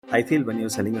I feel when you're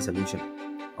selling a solution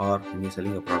or when you're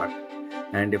selling a product,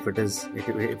 and if it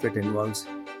involves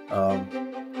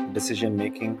decision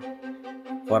making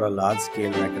for a large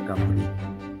scale like a company,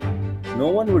 no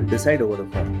one would decide over the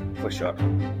phone for sure.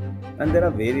 And there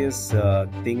are various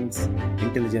things,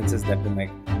 intelligences that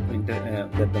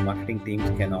that the marketing teams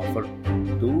can offer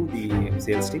to the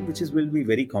sales team, which is will be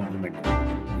very complementary.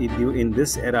 In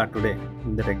this era today,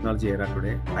 in the technology era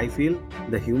today, I feel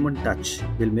the human touch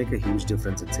will make a huge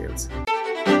difference in sales.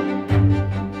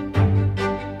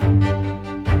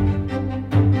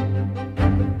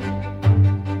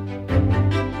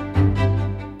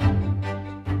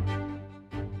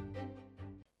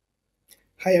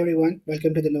 Hi everyone,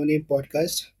 welcome to the NoName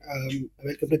podcast.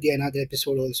 Welcome to the another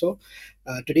episode also.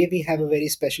 Today we have a very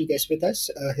special guest with us.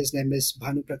 His name is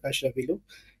Bhanu Prakash Ravilu.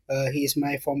 He is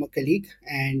my former colleague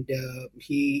and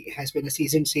he has been a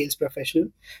seasoned sales professional.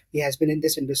 He has been in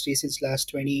this industry since last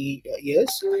 20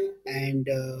 years and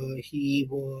he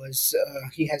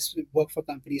has worked for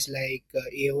companies like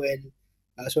AOL,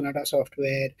 Sonata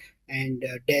Software, and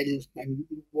Dell and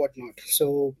whatnot.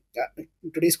 So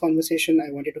today's conversation,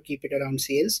 I wanted to keep it around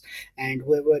sales, and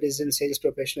whoever is in sales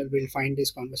professional will find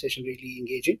this conversation really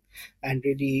engaging and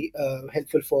really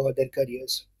helpful for their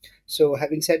careers. So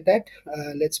having said that,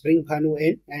 let's bring Bhanu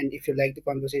in, and if you like the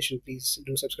conversation, please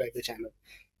do subscribe the channel.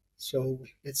 So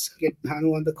let's get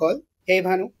Bhanu on the call. Hey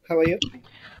Bhanu, how are you?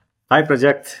 Hi,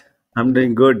 Project. I'm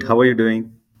doing good. How are you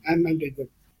doing? I'm doing good.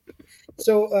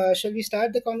 So shall we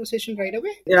start the conversation right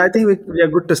away? Yeah, I think we are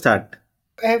good to start.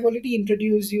 I have already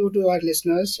introduced you to our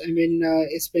listeners. I mean,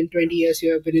 it's been 20 years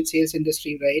you have been in sales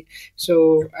industry, right?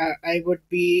 So I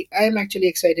am actually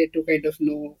excited to kind of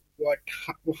know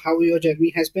how your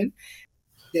journey has been.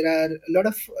 There are a lot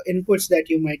of inputs that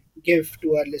you might give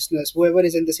to our listeners, whoever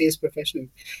is in the sales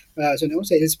profession.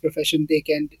 Sales profession, they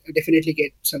can definitely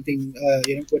get something,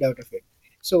 good out of it.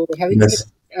 So having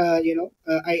said, Yes.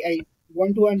 I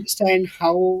want to understand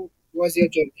how was your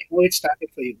journey, how it started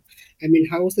for you. I mean,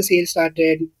 how was the sales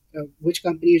started? Which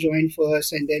company you joined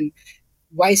first, and then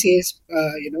why sales?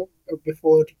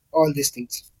 Before all these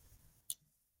things.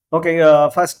 Okay,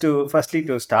 firstly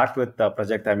to start with the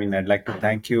project, I mean, I'd like to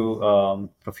thank you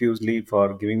profusely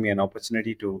for giving me an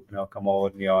opportunity to come over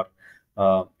in your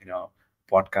uh, you know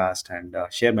podcast and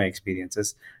share my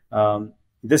experiences.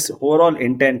 This overall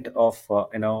intent of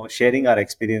sharing our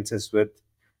experiences with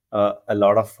a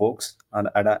lot of folks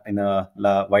in a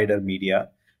wider media,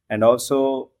 and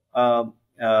also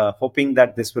hoping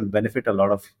that this will benefit a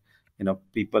lot of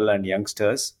people and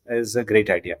youngsters is a great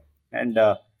idea. And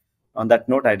on that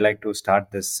note, I'd like to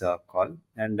start this call.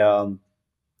 And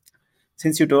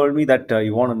since you told me that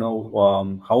you want to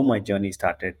know how my journey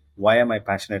started, why am I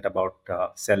passionate about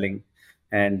selling,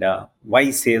 and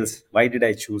why sales? Why did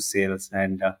I choose sales?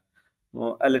 And a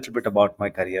little bit about my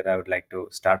career, I would like to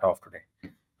start off today.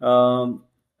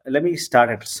 Let me start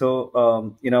it. So,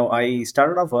 I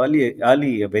started off a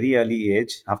very early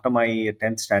age after my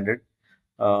 10th standard.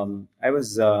 I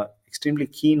was extremely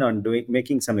keen on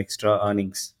making some extra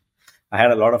earnings. I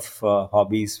had a lot of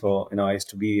hobbies for, I used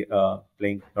to be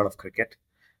playing a lot of cricket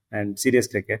and serious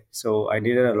cricket. So I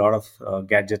needed a lot of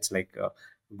gadgets like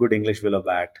good English willow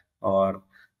bat or,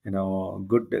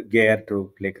 good gear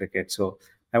to play cricket. So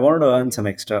I wanted to earn some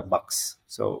extra bucks.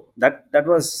 So that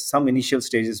was some initial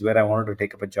stages where I wanted to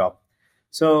take up a job.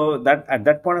 So that at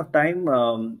that point of time,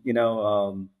 there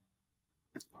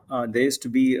used to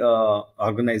be a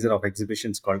organizer of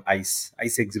exhibitions called ice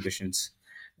exhibitions,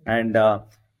 and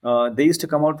they used to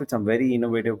come out with some very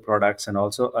innovative products and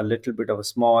also a little bit of a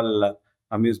small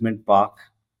amusement park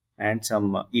and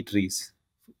some eateries.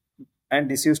 And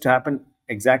this used to happen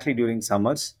exactly during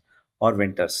summers or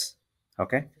winters.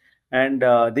 Okay. And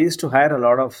they used to hire a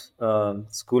lot of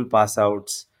school pass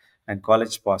outs and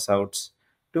college pass outs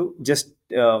to just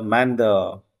man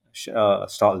the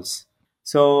stalls.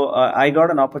 So I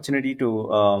got an opportunity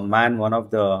to man one of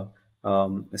the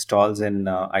stalls in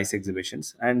ice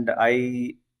exhibitions, and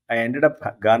I ended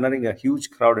up garnering a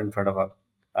huge crowd in front of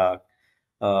uh,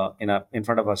 in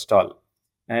front of a stall.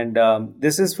 And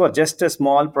this is for just a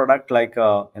small product like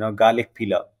garlic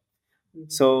peeler.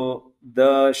 So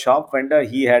the shop vendor,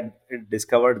 he had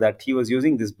discovered that he was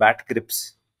using this bat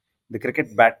grips, the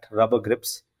cricket bat rubber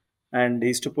grips, and he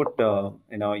used to put your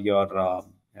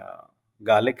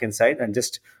garlic inside and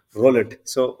just roll it.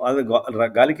 So all the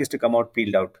garlic used to come out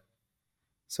peeled out.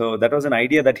 So that was an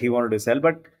idea that he wanted to sell.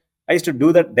 But I used to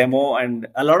do that demo, and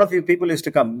a lot of you people used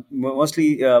to come.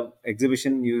 Mostly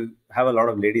exhibition, you have a lot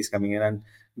of ladies coming in, and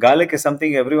garlic is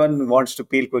something everyone wants to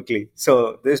peel quickly.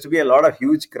 So there used to be a lot of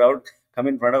huge crowd come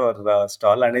in front of our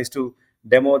stall, and I used to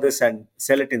demo this and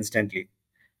sell it instantly.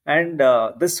 And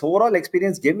this overall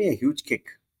experience gave me a huge kick.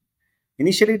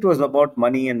 Initially, it was about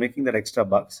money and making that extra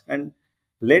bucks. And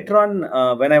later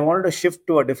on, when I wanted to shift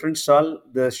to a different stall,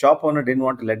 the shop owner didn't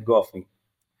want to let go of me.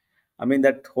 I mean,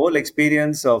 that whole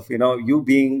experience of you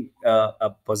being a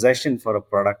possession for a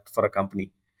product for a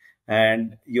company,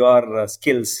 and your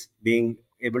skills being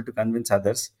able to convince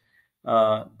others,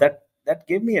 that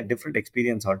gave me a different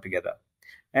experience altogether.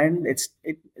 And it's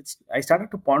I started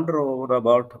to ponder over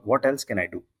about what else can I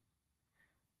do.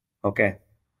 Okay,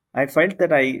 I felt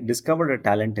that I discovered a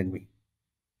talent in me,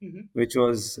 Mm-hmm. which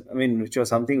was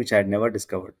something which I had never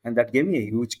discovered, and that gave me a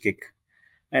huge kick.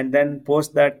 And then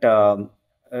post that,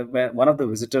 one of the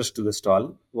visitors to the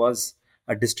stall was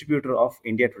a distributor of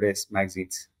India Today's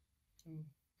magazines. Mm.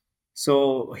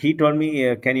 So he told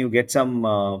me, "Can you get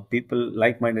some people,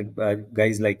 like-minded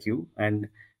guys like you, and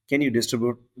can you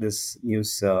distribute this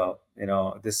news,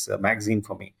 this magazine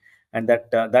for me?" And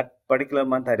that particular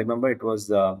month, I remember it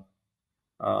was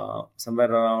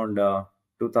somewhere around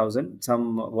 2000.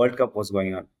 Some World Cup was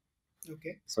going on,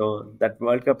 Okay. so that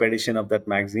World Cup edition of that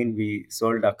magazine we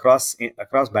sold across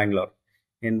Bangalore,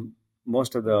 in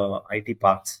most of Mm. the IT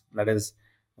parks. That is,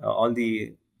 all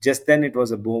the just then it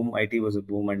was a boom. IT was a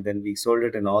boom, and then we sold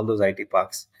it in all those IT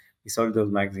parks. We sold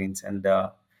those magazines, and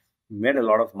we made a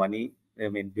lot of money. I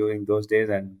mean, during those days,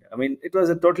 and I mean, it was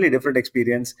a totally different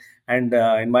experience. And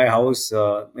in my house,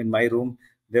 in my room,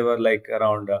 there were like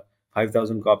around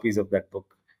 5,000 copies of that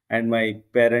book, and my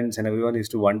parents and everyone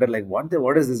used to wonder, like,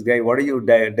 what is this guy, what are you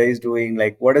days doing,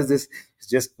 like, what is this? It's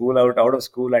just school, out of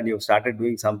school, and you've started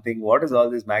doing something. What is all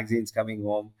these magazines coming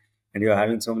home, and you're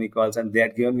having so many calls? And they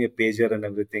had given me a pager and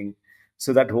everything.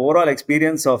 So that overall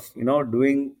experience of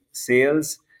doing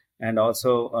sales and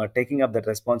also taking up that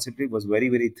responsibility was very,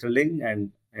 very thrilling,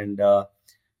 and a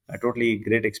totally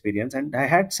great experience. And I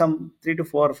had some 3 to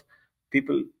 4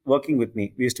 people working with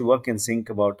me. We used to work in sync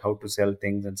about how to sell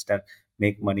things and stuff,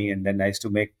 make money. And then I used to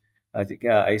make, I think,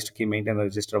 I used to keep maintain a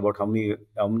register about how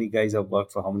many guys have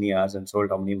worked for how many hours and sold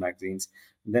how many magazines,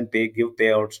 and then give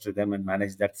payouts to them and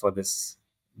manage that for this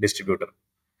distributor.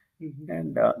 Mm-hmm.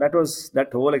 And that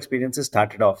whole experience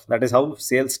started off. That is how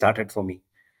sales started for me.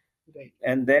 Right.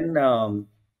 And then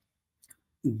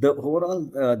the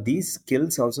overall these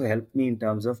skills also helped me in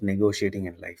terms of negotiating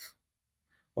in life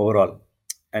overall,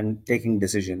 and Mm-hmm. taking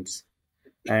decisions.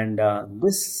 And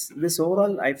this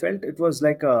overall, I felt it was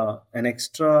like an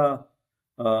extra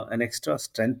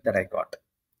strength that I got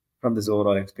from this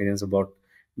overall experience about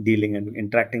dealing and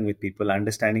interacting with people,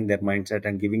 understanding their mindset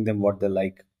and giving them what they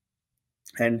like,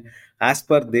 and as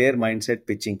per their mindset,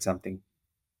 pitching something,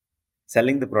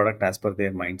 selling the product as per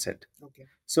their mindset. Okay.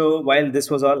 So while this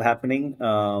was all happening,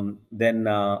 then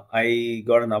I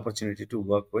got an opportunity to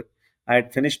work with. I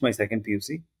had finished my second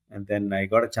PUC, and then I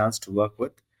got a chance to work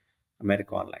with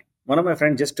America Online. One of my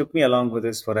friends just took me along with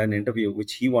us for an interview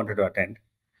which he wanted to attend,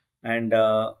 and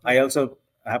I Okay. also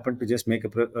happened to just make a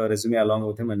resume along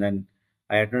with him, and then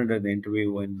I attended the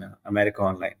interview in America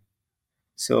Online.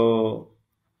 So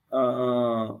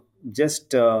uh,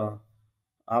 just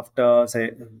after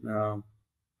say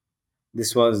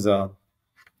this was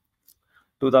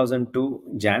 2002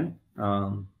 Jan,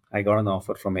 I got an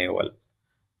offer from AOL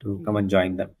to come Mm-hmm. and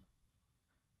join them.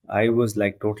 I was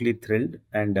like totally thrilled,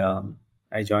 and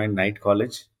I joined night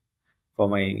college for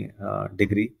my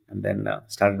degree, and then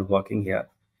started working here.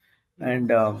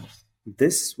 Mm-hmm. And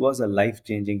this was a life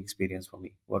changing experience for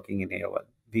me working in AOL.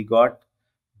 We got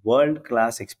world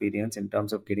class experience in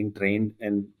terms of getting trained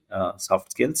in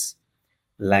soft skills,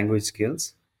 language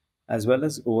skills, as well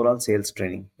as overall sales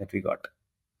training that we got.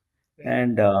 Right.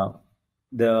 And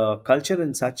the culture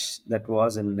in such that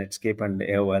was in Netscape and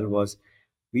AOL was,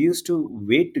 we used to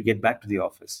wait to get back to the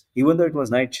office, even though it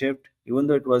was night shift, even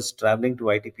though it was traveling to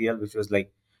ITPL, which was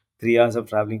like 3 hours of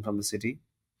traveling from the city.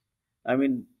 I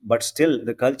mean, but still,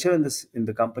 the culture in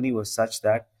the company was such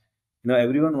that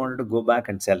everyone wanted to go back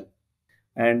and sell,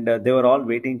 and they were all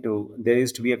waiting to. There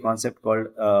used to be a concept called,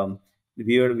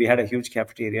 we had a huge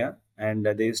cafeteria, and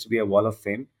there used to be a wall of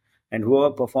fame, and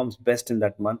whoever performs best in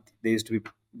that month, they used to be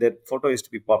their photo used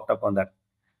to be popped up on that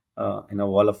in a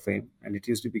wall of fame, and it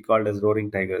used to be called as Roaring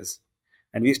Tigers,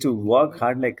 and we used to work Okay.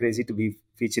 hard like crazy to be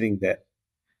featuring there.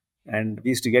 And we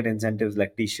used to get incentives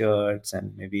like t-shirts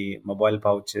and maybe mobile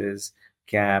pouches,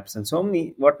 caps, and so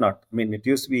many whatnot. I mean, it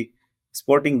used to be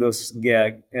sporting those, yeah,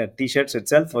 t-shirts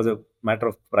itself was a matter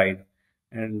of pride.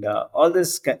 And all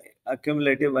this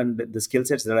accumulative and the skill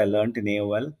sets that I learned in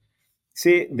AOL,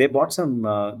 see, they bought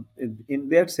some in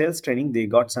their sales training. They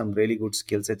got some really good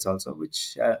skill sets also,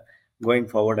 which going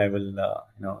forward I will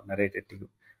narrate it to you.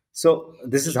 So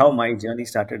this is how Sure. my journey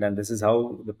started, and this is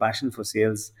how the passion for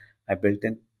sales I built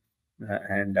in.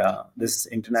 and this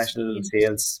international Sales.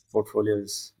 sales portfolio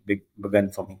is begun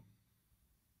for me.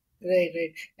 Right,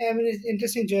 right. I mean, it's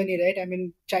interesting journey, right? I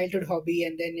mean, childhood hobby,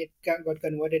 and then it got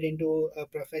converted into a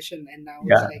profession, and now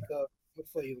it's Yeah, like a good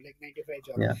for you, like 9 to 5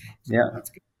 job. yeah, So yeah,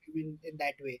 it's good, I mean, in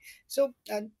that way. So,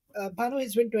 Bhanu,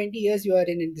 it's been 20 years you are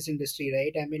in this industry,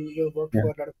 right? I mean, you've worked yeah.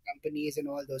 for a lot of companies and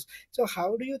all those. So,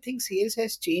 how do you think sales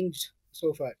has changed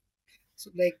so far?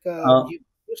 So, like, Uh, you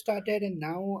started, and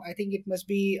now I think it must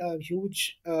be a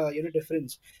huge,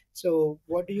 difference. So,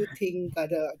 what do you think are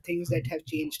the things that have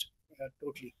changed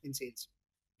totally in sales?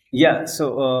 Yeah,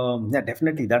 so yeah,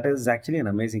 definitely that is actually an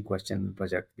amazing question,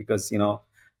 project, because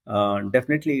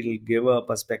definitely it'll give a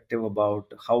perspective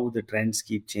about how the trends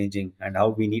keep changing and how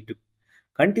we need to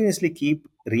continuously keep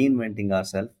reinventing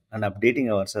ourselves and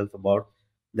updating ourselves about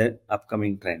the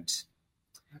upcoming trends.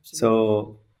 Absolutely.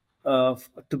 So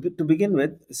to begin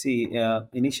with, see,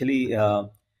 initially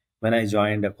when I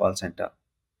joined a call center,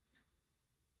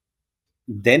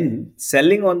 then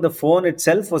selling on the phone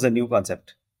itself was a new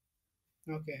concept.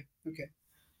 Okay. Okay.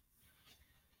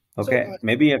 So, Okay,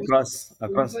 maybe was it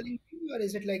cold across. calling thing, or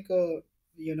is it like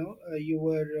you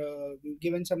were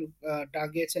given some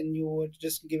targets, and you were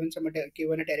just given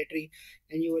a territory,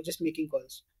 and you were just making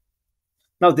calls?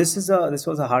 Now this was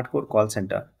a hardcore call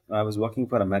center. I was working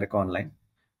for America Online,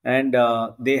 and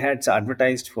they had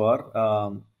advertised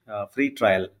for free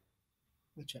trial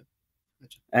Acha,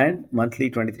 acha. and monthly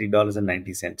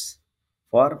 $23.90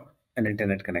 for an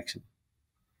internet connection.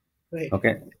 Right.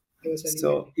 Okay, They were selling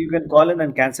that. so you can call in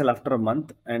and cancel after a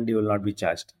month, and you will not be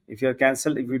charged. If you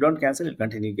don't cancel, you'll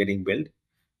continue getting billed,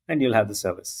 and you'll have the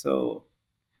service. So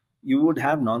you would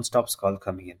have non-stop call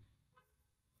coming in,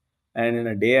 and in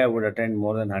a day I would attend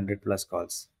more than 100 plus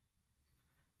calls.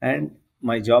 And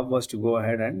my job was to go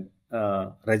ahead and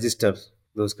register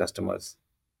those customers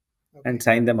and Okay.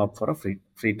 sign them up for a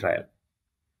free trial.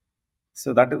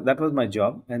 So that was my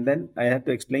job, and then I had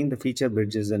to explain the feature,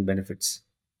 bridges, and benefits.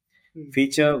 Hmm.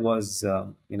 Feature was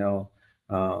uh,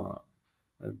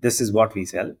 this is what we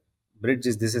sell. Bridge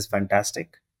is this is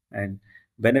fantastic, and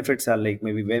benefits are like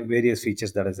maybe various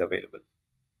features that is available.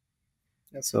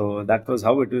 Okay. So that was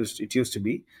how it used to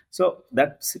be. So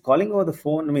that's calling over the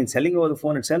phone, I mean selling over the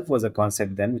phone itself was a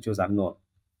concept then which was unknown.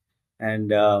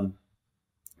 And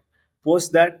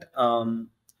post that,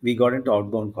 we got into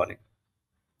outbound calling,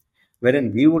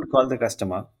 wherein Right. we would call the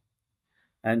customer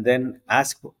and then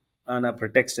ask on a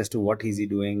pretext as to what is he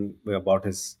doing about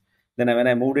his. Then when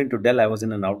I moved into Dell, I was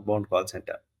in an outbound call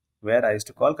center where I used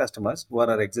to call customers who are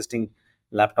our existing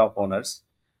laptop owners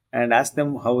and ask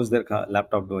them how is their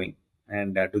laptop doing,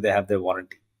 and do they have their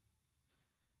warranty.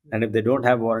 And Right. if they don't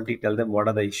have warranty, tell them what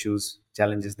are the issues,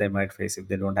 challenges they might face if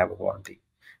they don't have a warranty.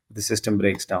 If the system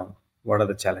breaks down, what are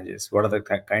the challenges? What are the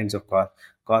kinds of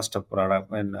cost of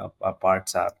product and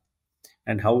parts are,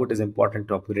 and how it is important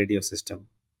to upgrade your system,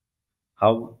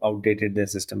 how outdated their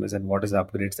system is, and what is the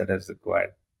upgrades that is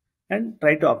required. And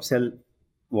try to upsell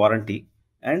warranty,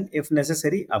 and if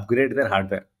necessary, upgrade their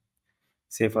hardware.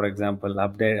 Say, for example,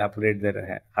 upgrade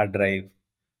their hard drive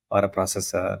or a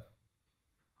processor,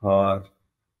 or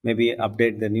maybe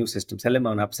update the new system, sell him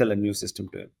an upsell a new system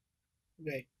to him.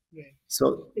 Right. Right.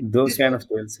 So It, those this kind was of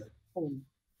sales. phone.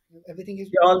 Everything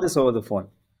is Yeah, all this over the phone.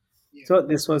 yeah. So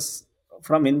this was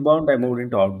from inbound, I moved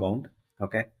into outbound.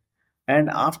 Okay. And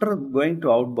after going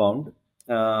to outbound,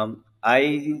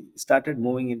 I started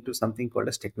moving into something called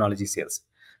as technology sales.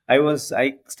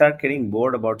 I started getting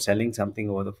bored about selling something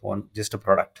over the phone, just a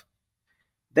product.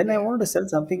 Then I Yeah. wanted to sell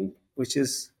something which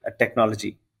is a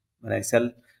technology. When I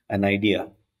sell an idea,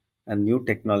 a new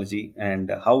technology, and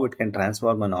how it can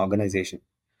transform an organization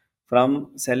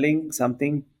from selling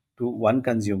something to one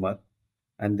consumer,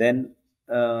 and then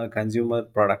consumer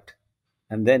product,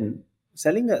 and then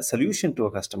selling a solution to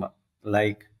a customer,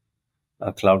 like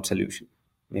a cloud solution,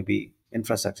 maybe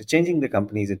infrastructure, changing the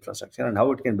company's infrastructure and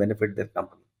how it can benefit their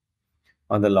company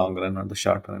on the long run, on the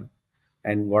short run,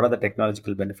 and what are the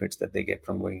technological benefits that they get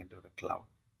from going into the cloud,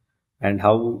 and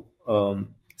how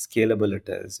scalable it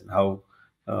is, and how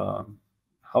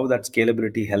that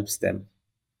scalability helps them,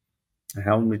 and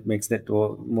how it makes that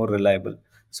more reliable.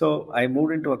 So I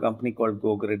moved into a company called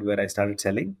GoGrid where I started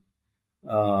selling,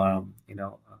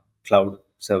 cloud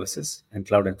services and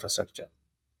cloud infrastructure.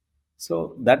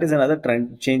 So that is another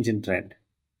change in trend.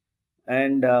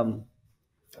 And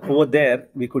over there,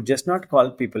 we could just not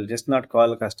call people, just not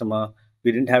call a customer.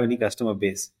 We didn't have any customer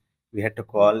base. We had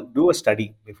to do a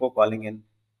study before calling in.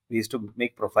 We used to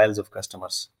make profiles of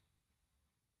customers.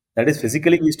 That is Right.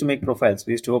 physically, we used to make profiles.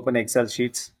 We used to open Excel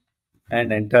sheets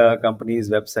and enter a company's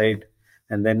website,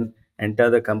 and then enter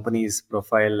the company's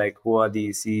profile, like who are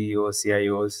the CEOs,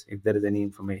 CIOs, if there is any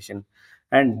information,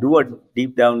 and do a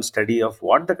deep down study of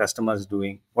what the customer is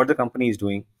doing, what the company is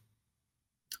doing,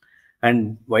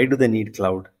 and why do they need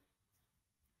cloud,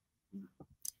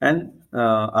 and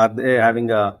are they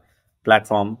having a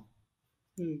platform,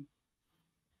 Mm.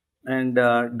 and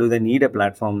do they need a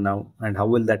platform now, and how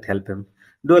will that help him.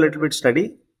 Do a little bit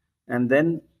study, and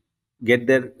then get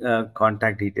their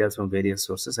contact details from various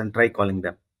sources and try calling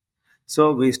them.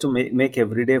 So we used to make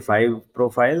every day 5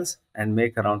 profiles and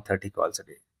make around 30 calls a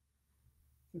day.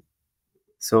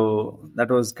 So that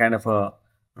was kind of a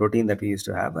routine that we used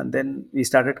to have, and then we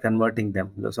started converting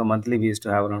them. So monthly we used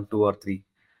to have around 2 or 3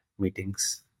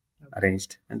 meetings Okay.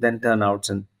 arranged, and then turnouts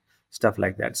and stuff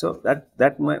like that. So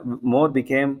more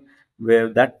became where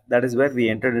that is where we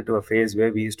entered into a phase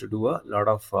where we used to do a lot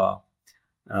of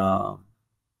uh,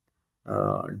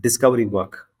 discovery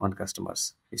work on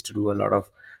customers. We used to do a lot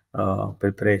of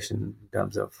preparation in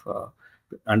terms of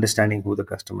understanding who the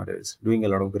customer is, doing a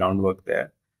lot of groundwork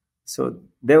there. So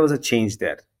there was a change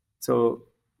there. So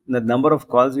the number of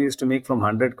calls we used to make from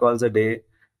 100 calls a day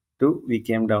to we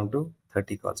came down to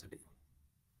 30 calls a day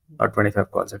or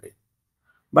 25 calls a day.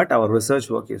 But our research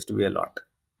work used to be a lot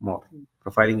more. Mm.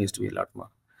 Profiling used to be a lot more.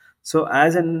 So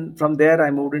from there,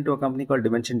 I moved into a company called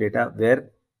Dimension Data where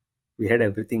we had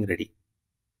everything ready.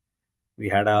 We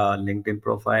had a LinkedIn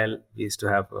profile. We used to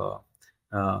have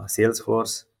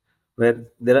Salesforce, where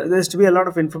there used to be a lot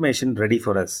of information ready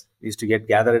for us. We used to get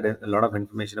gathered a lot of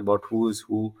information about who is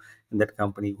who in that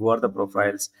company, who are the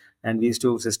profiles, and we used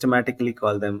to systematically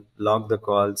call them, log the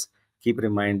calls, keep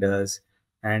reminders,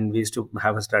 and we used to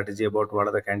have a strategy about what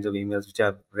are the kinds of emails which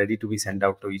are ready to be sent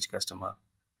out to each customer.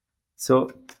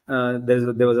 So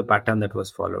there was a pattern that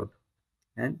was followed,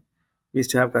 and we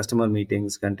used to have customer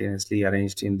meetings continuously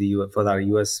arranged in the for our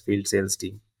US field sales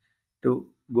team to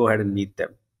go ahead and meet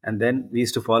them. And then we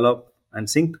used to follow up and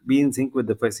be in sync with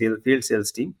the field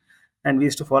sales team. And we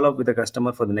used to follow up with the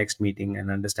customer for the next meeting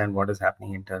and understand what is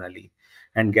happening internally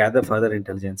and gather further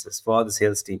intelligences for the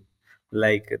sales team.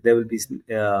 Like there will be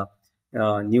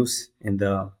news in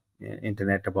the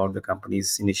internet about the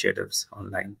company's initiatives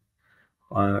online,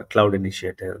 cloud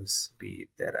initiatives, be it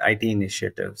their IT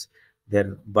initiatives,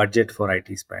 their budget for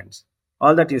IT spends.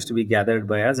 All that used to be gathered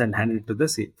by us and handed to the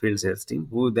field sales team,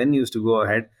 who then used to go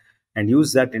ahead and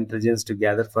use that intelligence to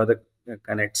gather further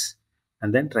connects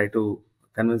and then try to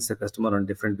convince the customer on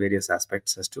different various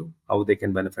aspects as to how they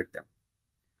can benefit them.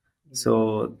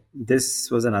 So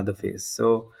this was another phase.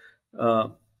 So uh,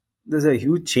 there's a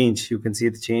huge change. You can see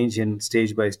the change in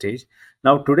stage by stage.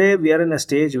 Now today we are in a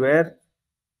stage where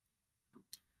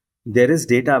there is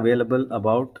data available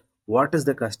about what is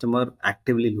the customer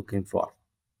actively looking for,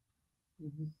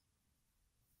 Mhm.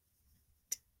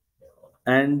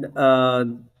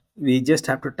 and we just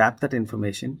have to tap that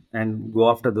information and go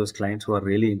after those clients who are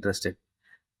really interested.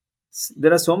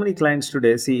 There are so many clients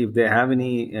today. See if they have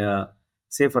any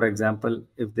say for example,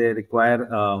 if they require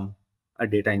a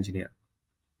data engineer.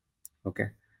 Okay,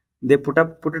 they put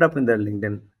it up in their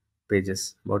LinkedIn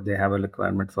pages about they have a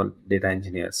requirement for data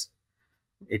engineers.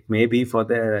 It may be for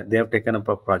they have taken up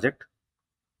a project.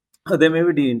 They may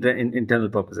be internal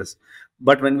purposes,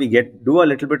 but when we get do a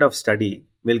little bit of study,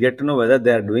 we'll get to know whether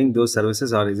they are doing those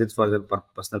services or is it for their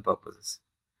personal purposes,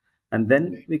 and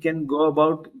then Right. we can go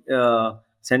about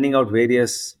sending out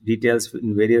various details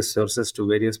in various sources to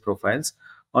various profiles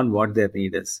on what their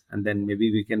need is, and then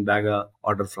maybe we can bag a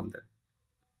order from them.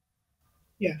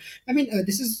 Yeah, I mean,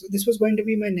 this was going to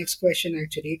be my next question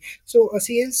actually. So,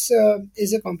 sales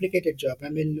is a complicated job. I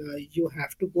mean, you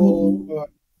have to go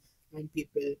find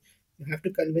people. You have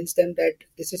to convince them that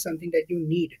this is something that you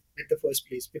need at the first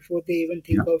place before they even Yeah.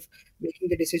 think of making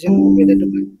the decision whether to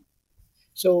buy.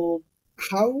 So,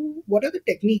 how? What are the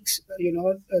techniques?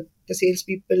 The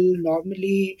salespeople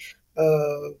normally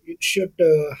should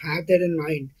have that in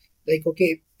mind. Like,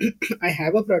 okay, I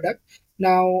have a product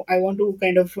now. I want to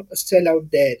kind of sell out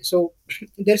there. So,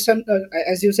 there's some,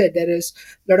 as you said, there is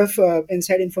a lot of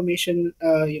inside information,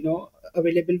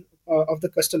 available of the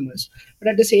customers. But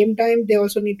at the same time, they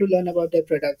also need to learn about their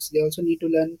products. They also need to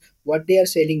learn what they are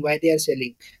selling, why they are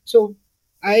selling. So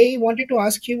I wanted to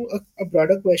ask you a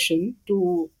broader question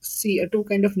to see to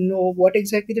kind of know what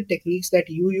exactly the techniques that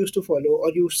you used to follow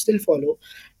or you still follow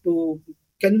to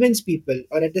convince people,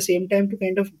 or at the same time to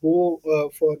kind of go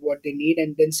for what they need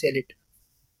and then sell it.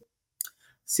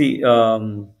 See,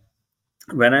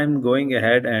 when I'm going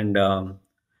ahead and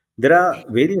there are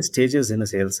various stages in a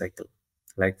sales cycle.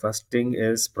 Like first thing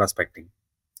is prospecting,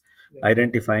 Right.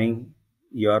 identifying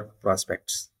your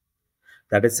prospects.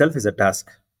 That itself is a task.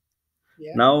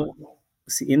 Yeah. Now,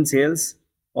 see, in sales,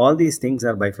 All these things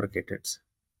are bifurcated.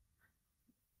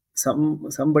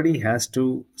 Somebody has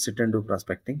to sit and do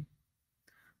prospecting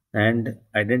and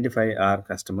identify our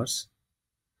customers,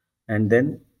 and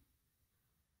then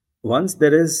once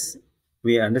there is,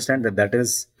 we understand that that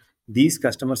is, these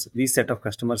customers, these set of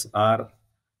customers are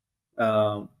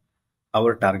uh,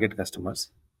 our target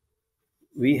customers.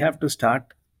 We have to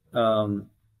start um,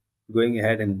 going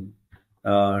ahead and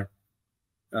uh,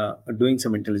 doing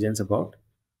some intelligence about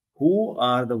who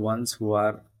are the ones who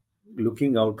are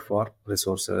looking out for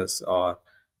resources or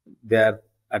their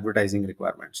advertising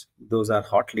requirements. Those are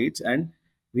hot leads, and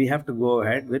we have to go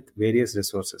ahead with various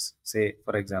resources. Say,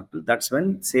 for example, that's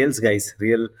when sales guys,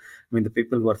 real, I mean, the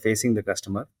people who are facing the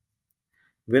customer,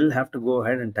 will have to go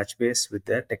ahead and touch base with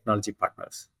their technology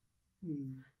partners.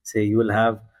 Mm. Say you will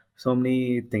have so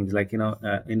many things like, in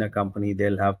a company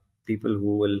they'll have people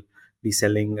who will be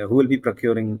selling, who will be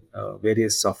procuring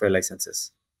various software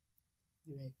licenses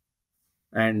Right.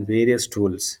 and various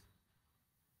tools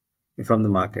from the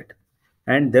market.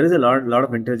 And there is a lot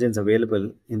of intelligence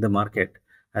available in the market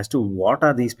as to what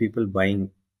are these people buying,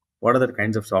 what are the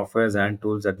kinds of softwares and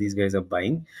tools that these guys are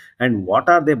buying, and what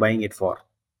are they buying it for,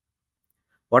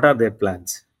 what are their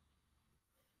plans.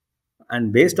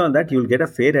 And based on that, you'll get a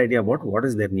fair idea about what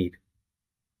is their need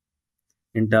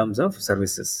in terms of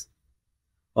services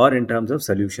or in terms of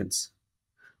solutions.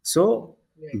 So,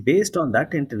 Right. based on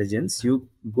that intelligence, you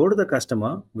go to the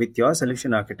customer with your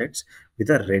solution architects with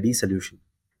a ready solution,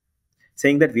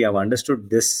 saying that we have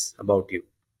understood this about you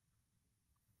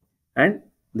and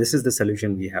this is the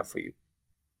solution we have for you.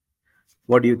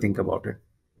 What do you think about it?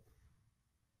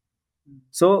 Mm.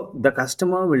 So the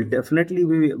customer will definitely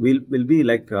will be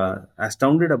like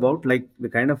astounded about like the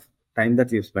kind of time that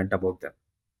we've spent about them,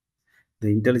 the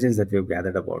intelligence that we've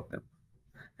gathered about them,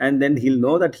 and then he'll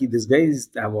know that this guy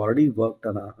have already worked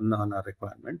on a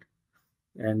requirement,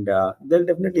 and they'll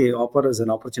definitely offer us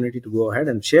an opportunity to go ahead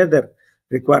and share their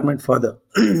requirement further.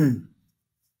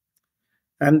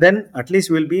 And then at least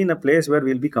we'll be in a place where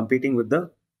we'll be competing with the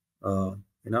uh,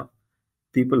 you know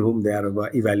people whom they are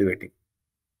evaluating.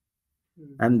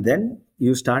 Mm. And then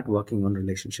you start working on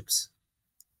relationships.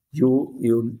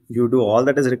 You do all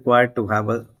that is required to have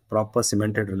a proper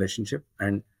cemented relationship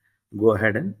and go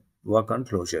ahead and work on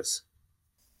closures.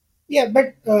 Yeah,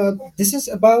 but this is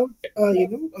about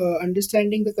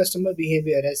understanding the customer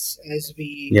behavior, as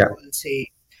we Yeah. all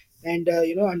say, and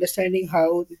understanding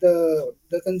how the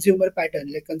consumer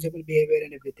pattern, like consumer behavior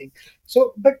and everything.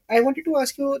 So, but I wanted to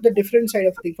ask you the different side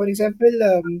of thing. For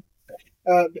example,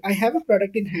 I have a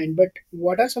product in hand, but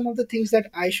what are some of the things that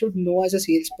I should know as a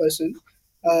salesperson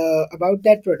about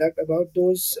that product, about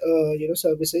those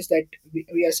services that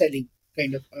we are selling,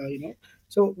 kind of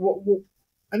So,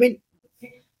 I mean,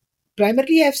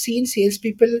 primarily I've seen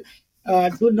salespeople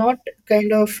do not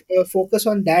kind of focus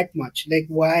on that much, like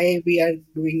why we are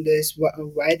doing this,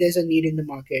 why there's a need in the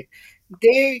market.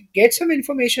 They get some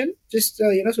information, just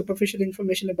superficial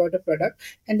information about the product,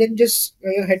 and then just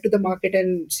head to the market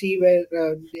and see where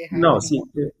they have No, any. see,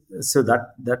 so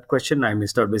that question I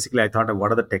missed out. Basically, I thought of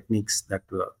what are the techniques that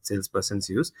salespersons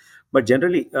use, but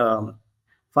generally,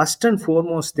 first and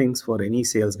foremost things for any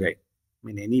sales guy, I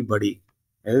mean anybody,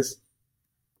 is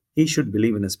he should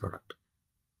believe in his product.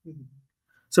 Mhm.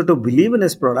 So to believe in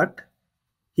his product,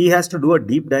 he has to do a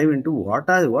deep dive into what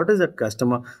is that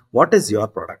customer, what is your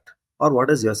product or what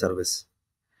is your service,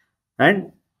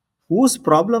 and whose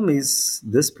problem is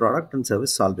this product and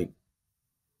service solving,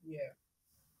 Yeah.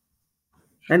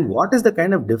 and what is the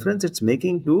kind of difference it's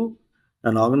making to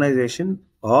an organization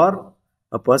or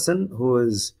a person who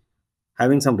is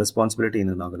having some responsibility in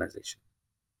an organization.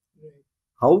 Right.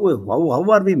 How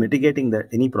are we mitigating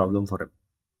any problem for him?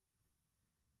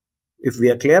 If we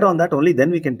are clear on that, only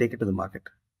then we can take it to the market.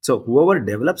 So whoever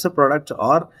develops a product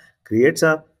or creates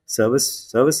a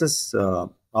services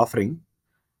offering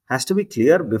has to be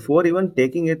clear before even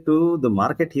taking it to the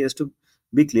market. He has to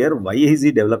be clear why is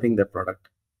he developing that product,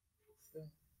 Right.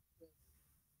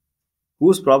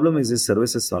 whose problem is his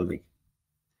services solving.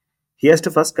 He has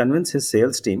to first convince his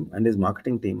sales team and his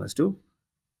marketing team as to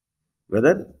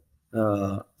whether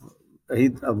uh,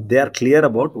 they are clear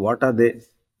about what are they,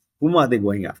 whom are they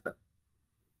going after.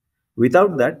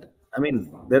 Without that, I mean,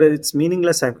 it's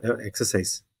meaningless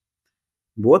exercise,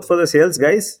 both for the sales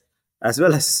guys as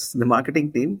well as the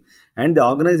marketing team, and the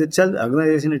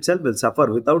organization itself will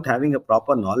suffer without having a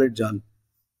proper knowledge on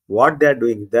what they are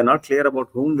doing. They're not clear about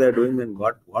whom they are doing and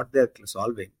what they are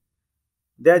solving.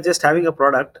 They are just having a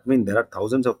product. I mean, there are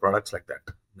thousands of products like that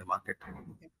in the market,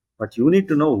 but you need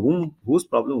to know whose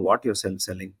problem what you're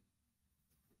selling,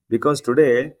 because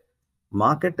today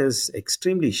market is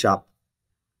extremely sharp.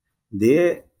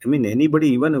 I mean, anybody,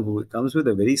 even who comes with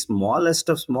a very smallest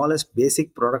of smallest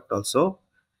basic product also,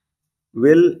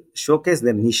 will showcase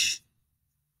their niche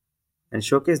and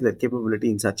showcase their capability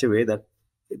in such a way that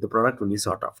the product will be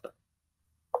sought after.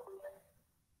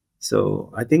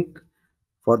 So I think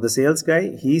for the sales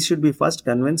guy, he should be first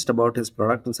convinced about his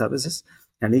product and services,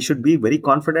 and he should be very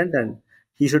confident, and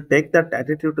he should take that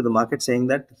attitude to the market saying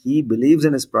that he believes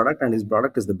in his product and his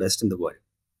product is the best in the world.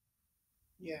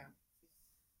 Yeah,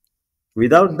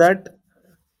 Without that's that,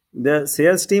 the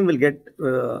sales team will get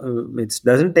it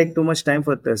doesn't take too much time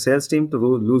for the sales team to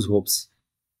lose hopes.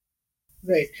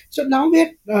 right. So now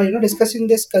we're discussing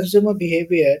this consumer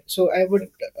behavior. So I would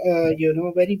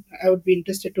I would be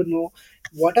interested to know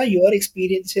what are your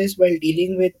experiences while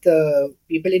dealing with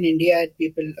people in India and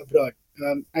people abroad.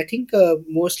 I think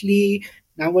mostly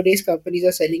nowadays companies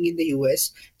are selling in the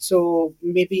US. So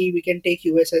maybe we can take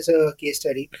US as a case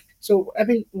study. So I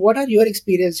mean, what are your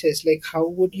experiences? Like, how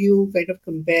would you kind of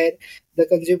compare the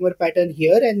consumer pattern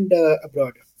here and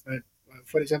abroad?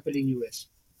 For example, in US.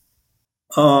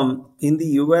 In the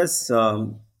US,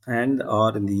 and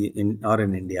or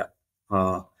in India,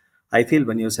 I feel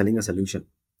when you're selling a solution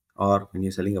or when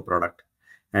you're selling a product,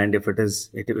 and if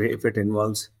it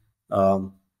involves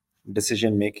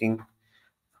decision making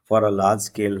for a large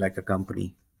scale like a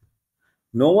company,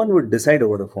 no one would decide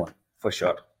over the phone for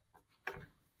sure.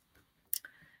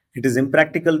 It is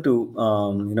impractical to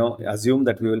assume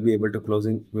that we will be able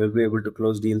to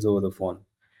close deals over the phone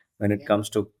when it Yeah. comes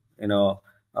to you know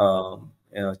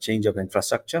change of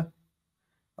infrastructure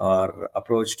or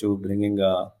approach to bringing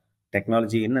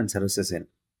technology in and services in.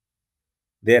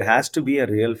 There has to be a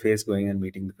real face going and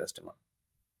meeting the customer.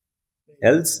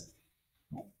 Else,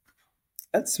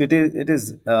 it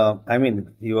is. I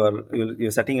mean,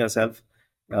 you're setting yourself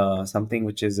something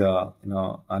which is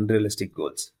unrealistic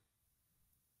goals,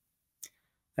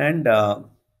 and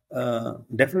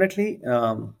definitely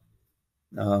um,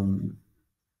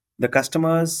 the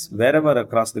customers wherever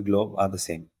across the globe are the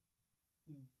same.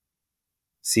 Mm.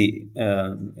 See,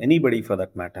 anybody for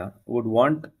that matter would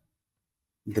want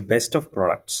the best of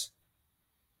products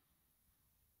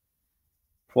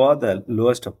for the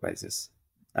lowest of prices,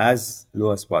 as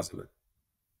low as possible.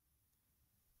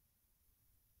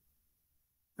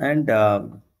 And uh,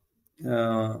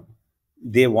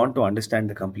 they want to understand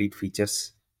the complete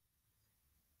features,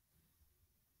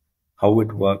 how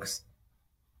it works,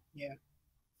 Yeah.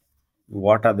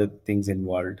 what are the things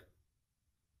involved,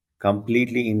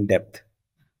 completely in depth.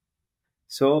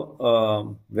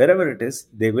 So, wherever it is,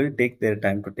 they will take their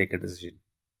time to take a decision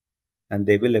and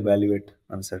they will evaluate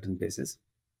on a certain basis.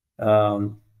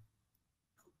 Um,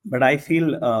 but I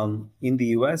feel in the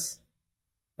US,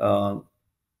 uh,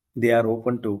 they are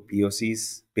open to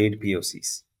POCs, paid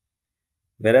POCs.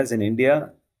 Whereas in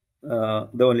India, the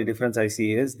only difference I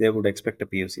see is they would expect a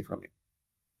POC from you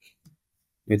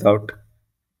without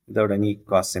any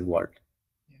costs involved.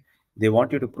 Yeah. They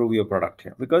want you to prove your product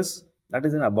here because that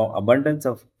is an abundance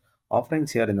of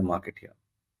offerings here in the market here.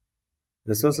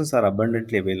 Yeah. Resources are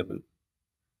abundantly available.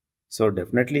 So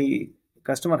definitely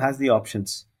customer has the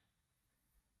options.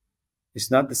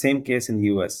 It's not the same case in the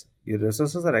US. Your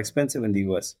resources are expensive in the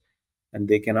US and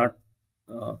they cannot,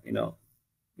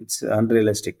 it's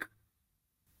unrealistic.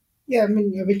 Yeah, I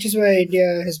mean, which is why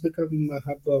India has become a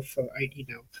hub of IT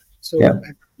now. So, Yeah.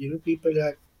 people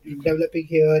are developing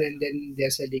here and then they're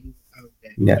selling out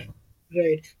there. Yeah.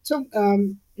 Right. So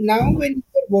now, when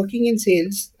you're working in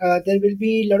sales, there will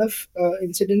be a lot of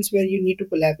incidents where you need to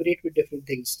collaborate with different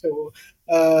things. So,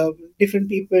 different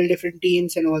people, different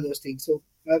teams, and all those things. So,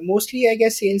 mostly, I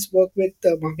guess sales work with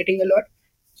marketing a lot.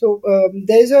 So,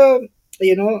 there's a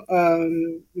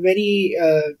very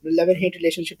love and hate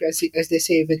relationship, as they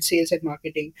say, with sales and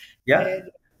marketing, Yeah. where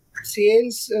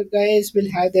sales guys will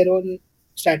have their own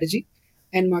strategy,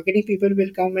 and marketing people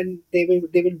will come and they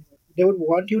would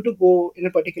want you to go in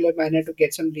a particular manner to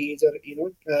get some leads or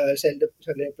sell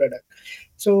their product.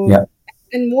 So, Yeah.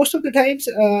 and most of the times,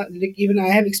 like even I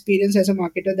have experience as a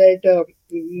marketer that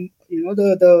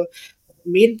the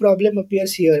main problem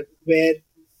appears here where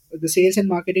the sales and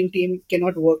marketing team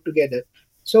cannot work together.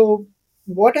 So,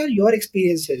 what are your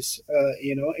experiences,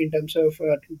 in terms of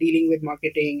dealing with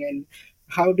marketing, and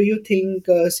how do you think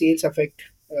sales affect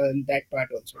that part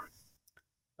also?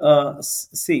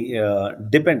 See,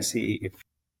 depends. See,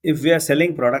 if we are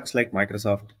selling products like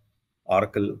Microsoft,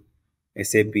 Oracle,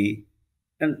 SAP,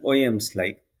 and OEMs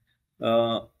like,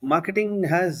 marketing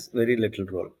has very little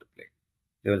role to play.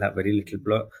 They will have very little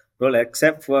role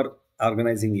except for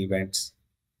organizing events,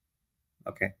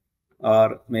 okay,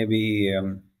 or maybe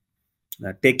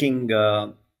taking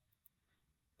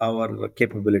our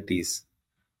capabilities.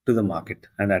 to the market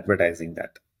and advertising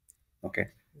that. Okay.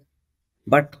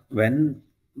 But when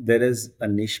there is a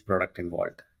niche product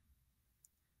involved,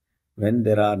 when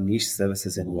there are niche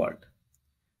services involved,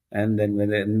 and then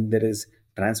when there is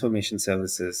transformation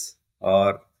services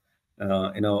or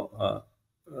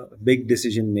big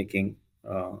decision making,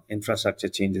 infrastructure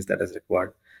changes that is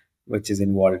required, which is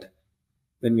involved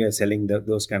when we are selling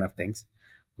those kind of things,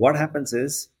 what happens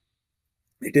is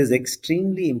it is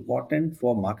extremely important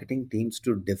for marketing teams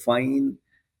to define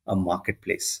a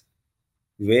marketplace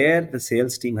where the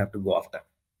sales team have to go after.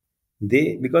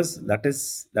 They, because that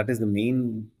is the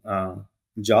main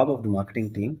job of the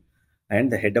marketing team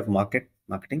and the head of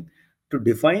marketing, to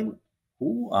define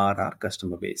who are our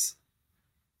customer base,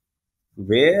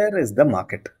 where is the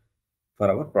market for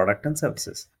our product and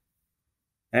services,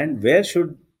 and where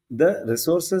should the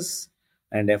resources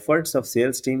and efforts of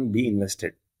sales team be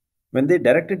invested. When they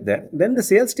direct it there, then the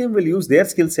sales team will use their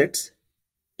skill sets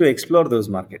to explore those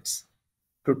markets,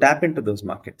 to tap into those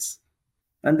markets.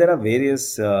 And there are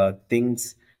various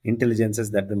things,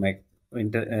 intelligences that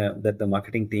that the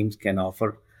marketing teams can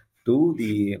offer to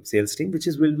the sales team, which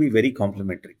is will be very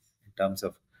complementary in terms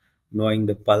of knowing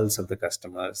the pulse of the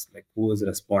customers, like who is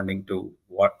responding to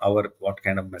what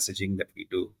kind of messaging that we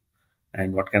do,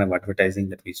 and what kind of advertising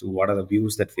that we do, what are the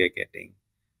views that we are getting,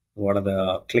 what are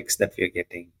the clicks that we are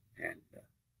getting, and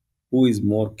who is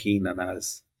more keen on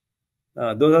us.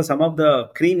 Those are some of the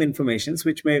cream informations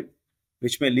which may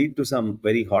lead to some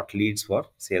very hot leads for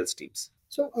sales teams.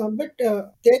 So, but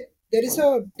there is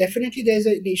a definitely there's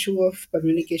an issue of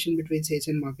communication between sales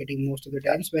and marketing most of the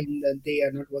Yeah. times when they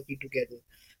are not working together.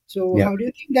 So, Yeah. how do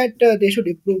you think that they should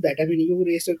improve that? I mean, you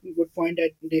raised a good point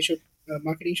that they should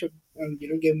marketing should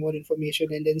give more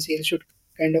information and then sales should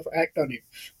kind of act on it.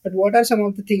 But what are some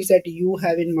of the things that you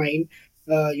have in mind?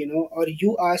 Or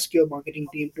you ask your marketing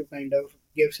team to kind of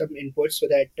give some input so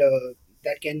that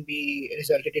that can be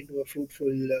resulted into a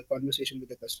fruitful conversation with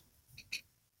the customer.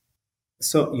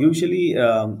 So usually,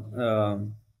 I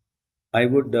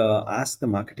would ask the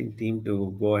marketing team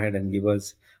to go ahead and give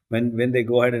us, when they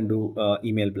go ahead and do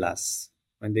email blasts,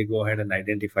 when they go ahead and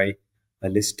identify a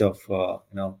list of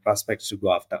prospects to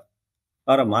go after,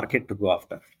 or a market to go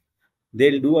after.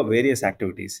 They'll do a various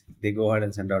activities. They go ahead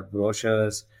and send out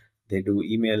brochures, they do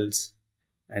emails,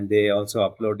 and they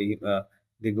also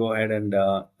they go ahead and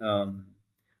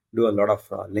do a lot of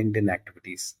LinkedIn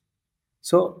activities.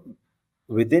 So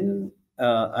within,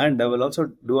 and I will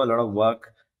also do a lot of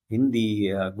work in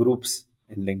the groups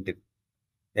in LinkedIn.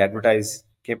 They advertise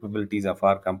capabilities of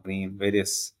our company in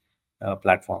various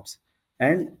platforms,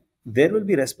 and there will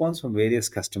be response from various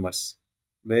customers,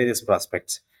 various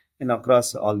prospects, and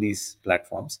across all these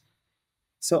platforms.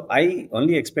 So I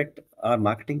only expect our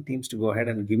marketing teams to go ahead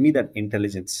and give me that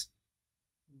intelligence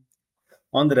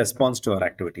on the response to our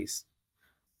activities.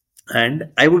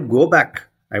 And I would go back,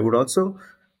 I would also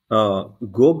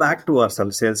go back to our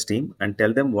sales team and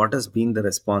tell them what has been the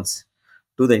response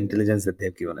to the intelligence that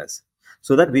they've given us,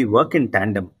 so that we work in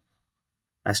tandem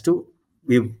as to,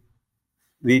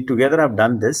 we together have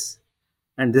done this,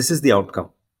 and this is the outcome,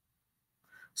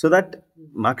 so that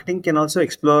marketing can also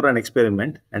explore and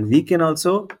experiment, and we can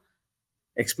also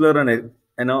explore and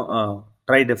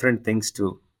try different things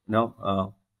to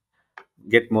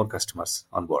get more customers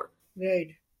on board.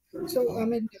 Right. So, I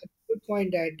mean, good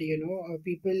point that,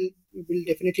 people will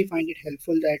definitely find it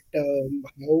helpful that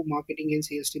how marketing and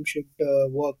sales team should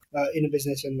work in a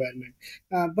business environment.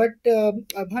 But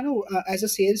Bhanu, as a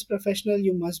sales professional,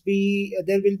 you must be,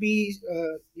 there will be,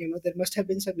 there must have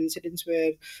been some incidents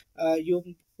where you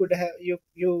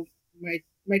you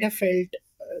might have felt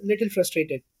a little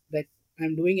frustrated that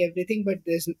I'm doing everything, but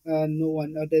there's no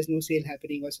one or there's no sale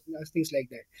happening or things like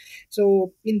that.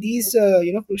 So in these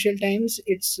crucial times,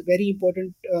 it's very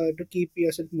important to keep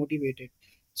yourself motivated.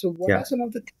 So what Yeah. are some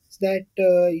of the things that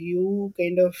you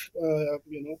kind of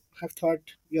have thought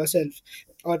yourself,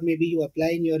 or maybe you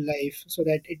apply in your life so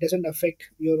that it doesn't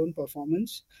affect your own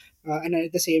performance, and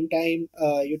at the same time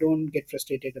you don't get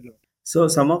frustrated a lot. So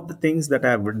some of the things that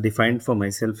I've defined for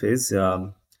myself is,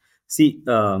 see,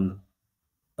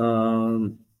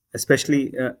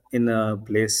 especially in a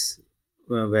place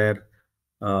where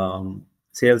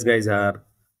sales guys are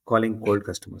calling cold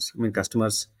customers. I mean,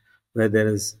 customers where there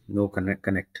is no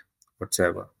connect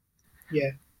whatsoever.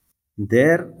 Yeah.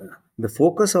 There, the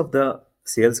focus of the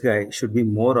sales guy should be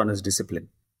more on his discipline.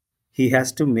 He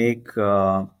has to make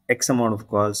X amount of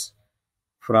calls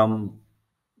from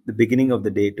the beginning of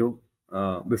the day to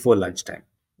before lunchtime,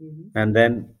 Hmm. and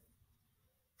then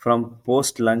from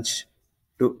post lunch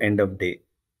to end of day,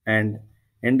 and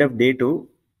end of day to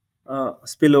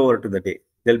spill over to the day.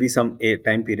 There'll be some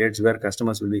time periods where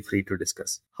customers will be free to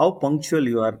discuss how punctual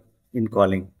you are in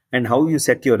calling and how you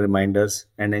set your reminders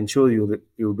and ensure you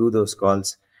do those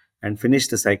calls and finish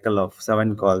the cycle of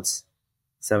 7 calls,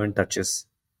 7 touches,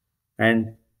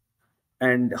 and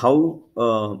how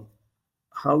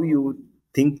you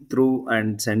think through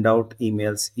and send out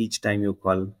emails each time you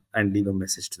call and leave a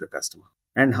message to the customer,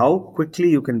 and how quickly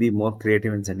you can be more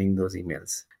creative in sending those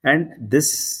emails. And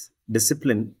this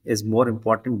discipline is more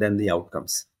important than the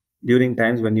outcomes. During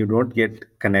times when you don't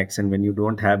get connects and when you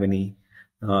don't have any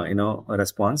a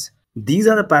response, these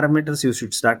are the parameters you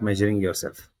should start measuring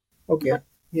yourself, Okay.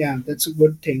 Yeah, that's a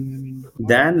good thing. I mean, not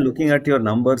than looking at your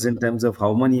numbers in terms of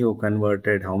how many you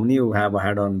converted, how many you have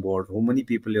had on board, how many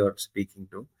people you're speaking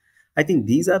to. I think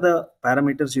these are the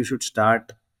parameters you should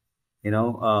start,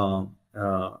 grading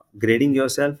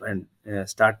yourself and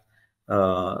start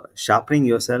sharpening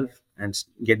yourself and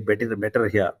get better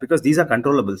here, because these are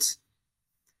controllables.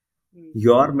 mm,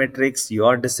 Your metrics,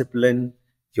 your discipline,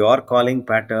 your calling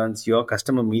patterns, your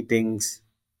customer meetings,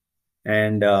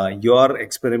 and your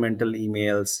experimental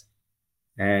emails,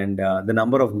 and the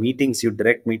number of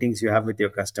direct meetings you have with your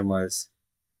customers,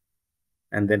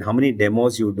 and then how many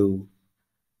demos you do,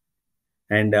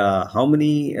 and how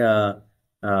many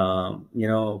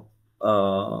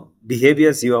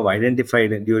behaviors you have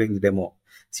identified during the demo.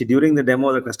 See, during the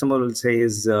demo, the customer will say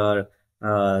his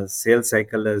sales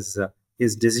cycle is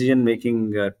his decision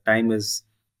making time is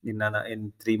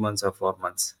in 3 months or 4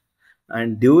 months.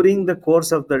 And during the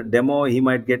course of the demo, he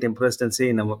might get impressed and say,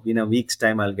 in a week's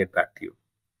time, I'll get back to you.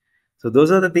 So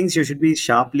those are the things you should be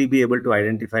sharply be able to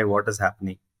identify what is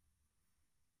happening,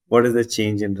 what is the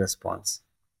change in response.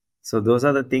 So those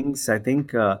are the things I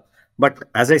think. But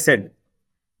as I said,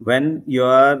 when you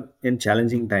are in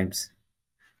challenging times,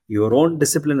 your own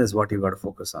discipline is what you got to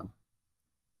focus on,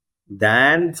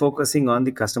 than focusing on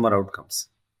the customer outcomes,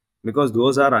 because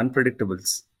those are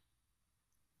unpredictables.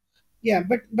 yeah,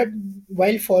 but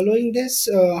while following this,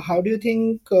 how do you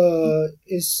think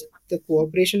is the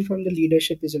cooperation from the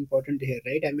leadership is important here,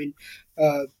 right? I mean,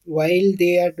 while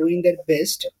they are doing their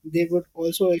best, they would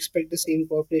also expect the same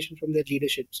cooperation from their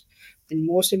leaderships, and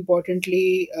most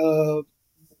importantly,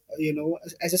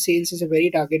 as a sales is a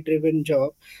very target driven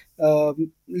job.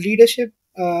 Leadership,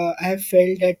 I have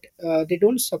felt that they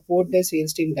don't support their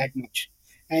sales team that much,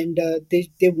 and they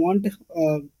want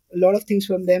a lot of things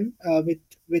from them with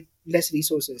less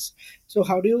resources. So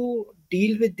how do you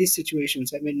deal with these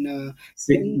situations? I mean,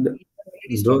 See, when you're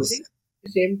already struggling, those. at the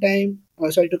same time,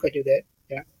 sorry to cut you there.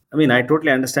 Yeah. I mean, I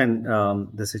totally understand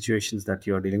the situations that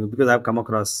you're dealing with, because I've come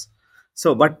across.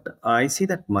 So, but I see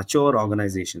that mature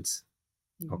organizations,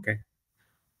 Mhm. okay,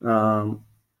 um,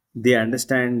 they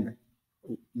understand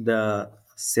the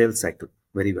sales cycle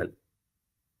very well,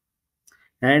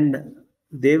 and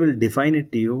they will define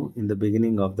it to you in the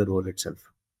beginning of the role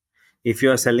itself. If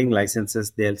you are selling licenses,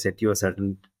 they'll set you a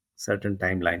certain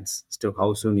timelines as to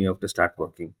how soon you have to start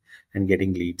working and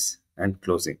getting leads and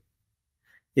closing.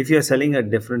 If you are selling a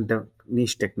different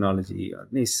niche technology or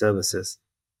niche services,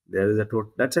 there is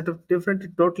that's a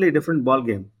totally different ball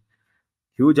game.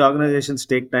 Huge organizations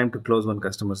take time to close one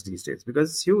customers these days because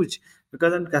it's huge.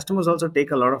 Because then customers also take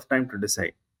a lot of time to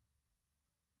decide.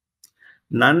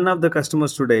 None of the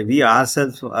customers today, we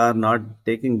ourselves are not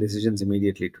taking decisions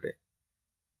immediately today.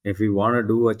 If we want to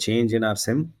do a change in our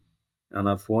SIM on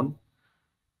our phone,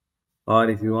 or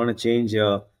if you want to change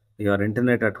your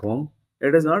internet at home,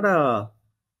 it is not a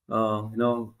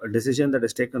decision that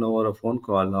is taken over a phone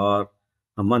call or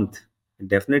a month.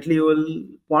 Definitely, you will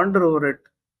ponder over it.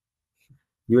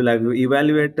 You will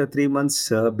evaluate the 3 months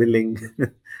billing.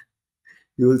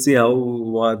 You will see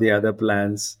how are the other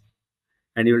plans,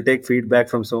 and you will take feedback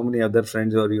from so many other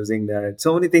friends who are using that.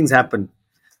 So many things happen.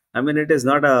 I mean, it is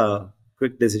not a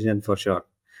quick decision for sure.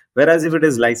 Whereas if it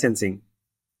is licensing,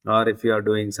 or if you are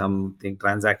doing something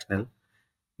transactional,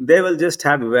 they will just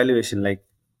have evaluation, like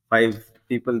 5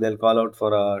 people they'll call out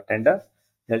for a tender.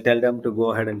 They'll tell them to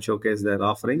go ahead and showcase their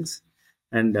offerings,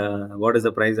 and what is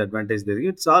the price advantage there.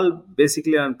 It's all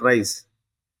basically on price.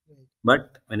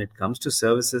 But when it comes to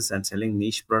services and selling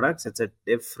niche products, it's a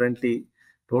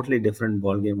totally different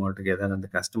ballgame altogether, and the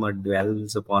customer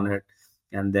dwells upon it.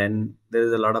 And then there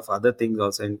is a lot of other things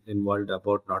also involved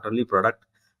about not only product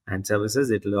and services.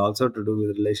 It will also to do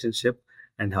with relationship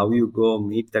and how you go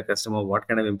meet the customer, what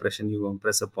kind of impression you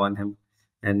impress upon him,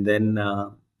 and then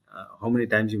how many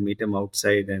times you meet him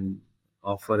outside and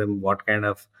offer him what kind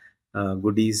of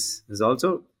goodies is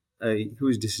also a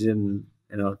huge decision,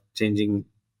 changing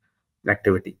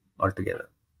activity altogether.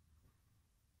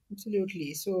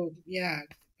 Absolutely. So yeah,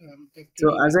 So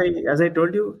totally. as I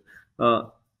told you,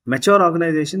 mature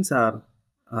organizations are.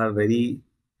 are very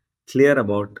clear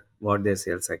about what their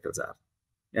sales cycles are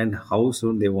and how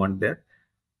soon they want their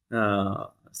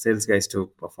sales guys to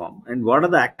perform, and what are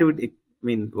the activity. I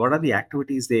mean, what are the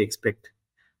activities they expect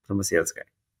from a sales guy?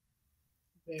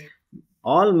 Right.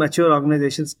 All mature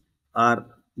organizations are,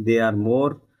 they are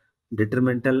more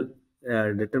detrimental,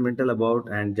 detrimental about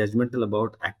and judgmental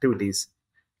about activities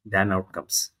than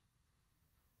outcomes.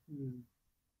 Mm.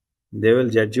 They will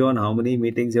judge you on how many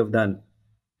meetings you've done,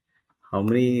 how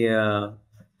many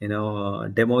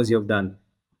demos you've done,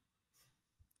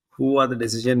 who are the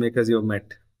decision makers you've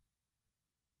met.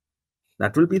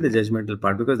 That will be the judgmental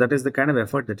part, because that is the kind of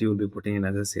effort that you will be putting in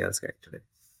as a sales guy today.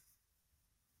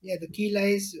 Yeah, the key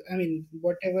lies. I mean,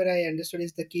 whatever I understood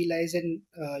is the key lies in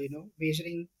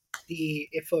measuring the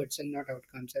efforts and not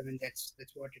outcomes. I mean, that's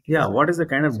what it Yeah, is. what is the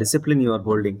kind of So discipline you are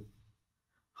holding?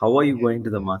 How are you yeah. going to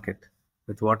the market?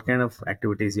 With what kind of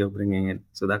activities you're bringing in?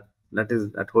 So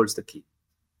that holds the key.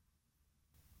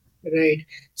 Right.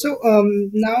 So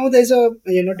now there's a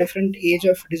different age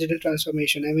of digital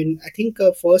transformation. I mean, I think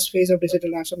first phase of digital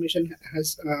transformation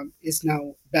has is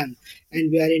now done,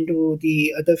 and we are into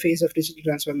the other phase of digital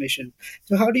transformation.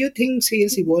 So how do you think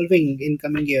sales evolving in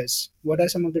coming years? What are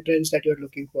some of the trends that you're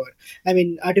looking for? I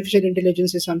mean, artificial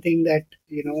intelligence is something that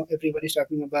everyone is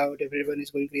talking about. Everyone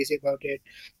is going crazy about it.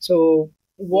 So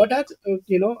what are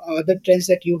other trends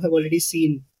that you have already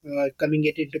seen coming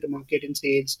it into the market in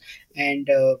sales? And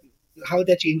how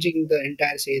they're changing the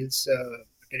entire sales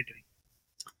territory.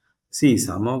 See,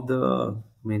 some of the,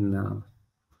 I mean,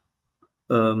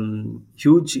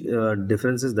 huge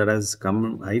differences that has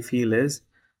come, I feel, is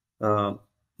uh,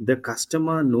 the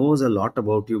customer knows a lot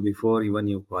about you before even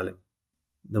you call him.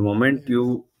 The moment Yeah,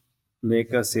 you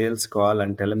make a sales call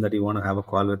and tell him that you want to have a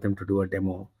call with him to do a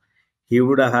demo, he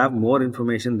would have more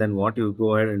information than what you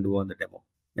go ahead and do on the demo.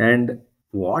 And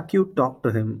what you talk to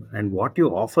him and what you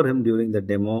offer him during the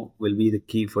demo will be the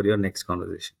key for your next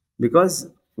conversation. Because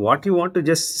what you want to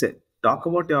just say, talk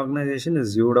about your organization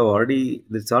is you would have already,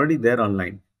 it's already there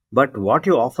online. But what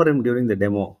you offer him during the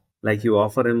demo, like you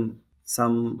offer him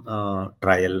some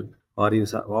trial, or you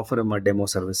offer him a demo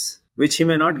service, which he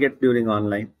may not get during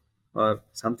online, or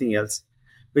something else,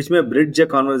 which may bridge a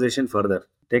conversation further,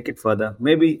 take it further.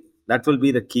 Maybe that will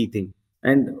be the key thing.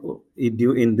 And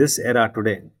in this era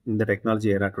today, in the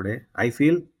technology era today, I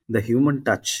feel the human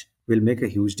touch will make a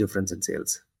huge difference in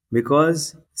sales.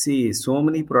 Because, see, so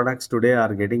many products today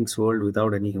are getting sold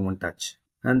without any human touch.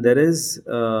 And there is,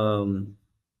 and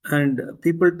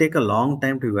people take a long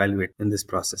time to evaluate in this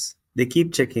process. They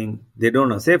keep checking, they don't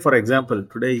know. Say, for example,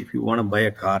 today, if you want to buy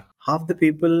a car, half the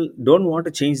people don't want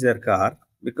to change their car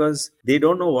because they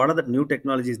don't know what are the new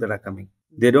technologies that are coming.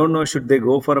 They don't know, should they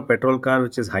go for a petrol car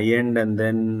which is high end, and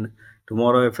then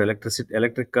tomorrow if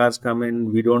electric cars come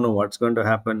in, we don't know what's going to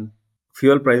happen.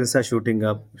 Fuel prices are shooting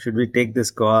up. Should we take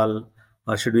this call,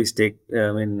 or should we stay?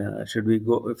 Should we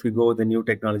go, if we go with the new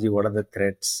technology? What are the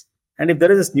threats? And if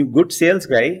there is this new good sales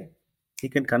guy, he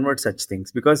can convert such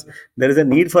things, because there is a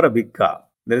need for a big car.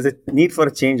 There is a need for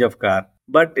a change of car.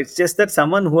 But it's just that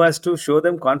someone who has to show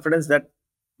them confidence that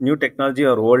new technology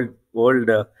or old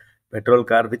petrol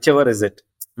car, whichever is it.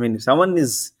 I mean, if someone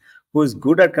is who is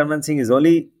good at convincing is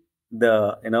only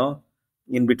the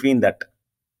in between that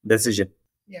decision.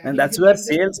 yeah, And he'll that's he'll where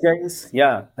understand. sales guys,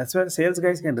 yeah, that's where sales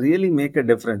guys can really make a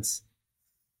difference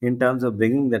in terms of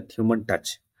bringing that human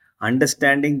touch,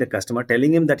 understanding the customer,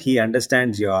 telling him that he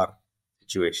understands your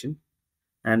situation,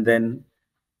 and then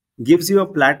gives you a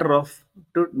platter of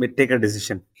to take a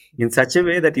decision in such a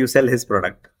way that you sell his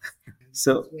product. That's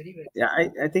So, very well yeah,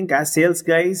 said. I think as sales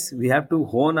guys, we have to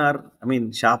hone our, I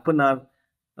mean, sharpen our,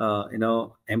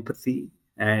 empathy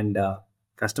and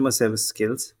customer service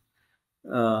skills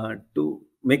to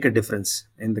make a difference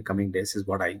in the coming days, is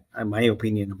what my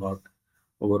opinion about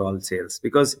overall sales.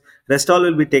 Because rest all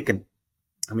will be taken.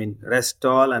 I mean, rest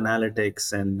all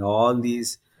analytics and all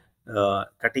these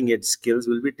cutting edge skills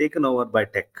will be taken over by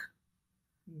tech.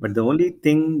 But Mm. the only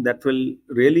thing that will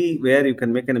really, where you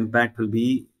can make an impact, will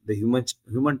be the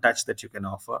human touch that you can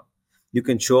offer. You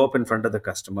can show up in front of the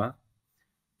customer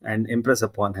and impress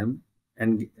upon him,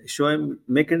 and show him,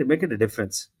 make it a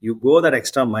difference. You go that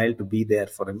extra mile to be there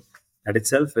for him. That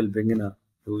itself will bring in a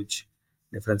huge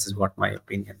difference, is what my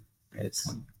opinion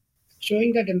is.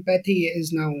 Showing that empathy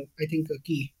is now, I think, a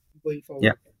key going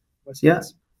Yeah, forward for yeah,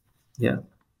 sales. yeah.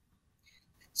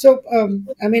 So,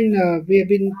 I mean, we have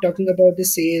been talking about the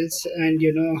sales and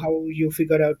how you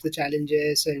figure out the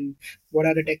challenges and what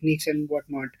are the techniques and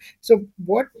whatnot. So,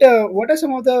 what are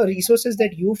some of the resources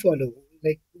that you follow?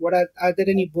 Like, are there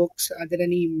any books? Are there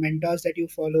any mentors that you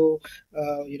follow?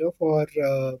 For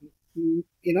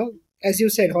as you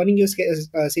said, honing your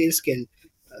sales skill.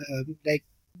 Like,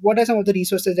 what are some of the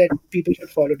resources that people should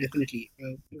follow definitely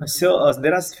to So improve?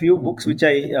 there are few books which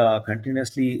I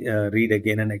continuously read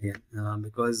again and again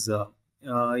because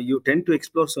you tend to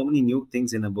explore so many new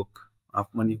things in a book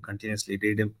when you continuously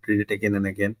read it again and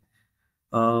again.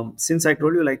 Since I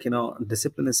told you, like,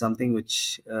 discipline is something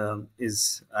which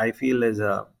is, I feel, is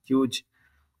a huge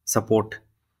support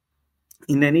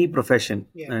in any profession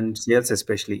Yeah. and sales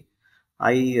especially.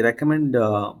 I recommend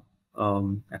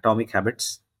Atomic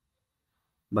Habits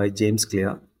by James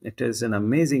Clear. It is an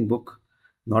amazing book,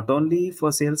 not only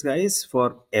for sales guys,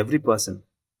 for every person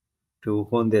to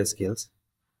hone their skills.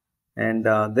 And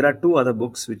there are two other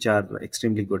books which are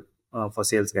extremely good for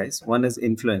sales guys. One is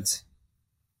Influence,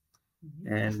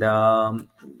 Mhm. and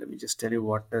let me just tell you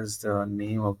what is the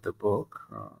name of the book.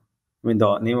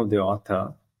 The name of the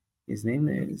author. His name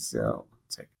is one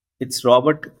sec. It's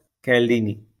Robert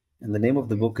Cialdini, and the name of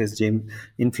the Okay. book is James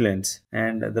Influence.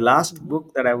 And the last Mhm.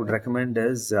 book that I would recommend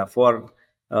is for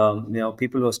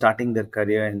people who are starting their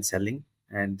career in selling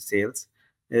and sales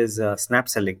is Snap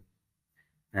Selling,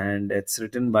 and it's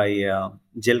written by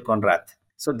Jill Conrad.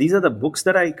 So these are the books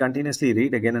that I continuously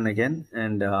read again and again,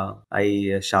 and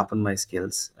I sharpen my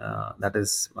skills. That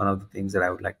is one of the things that I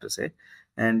would like to say.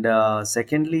 And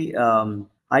secondly,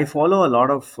 I follow a lot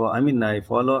of. I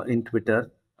follow in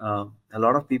Twitter a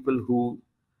lot of people who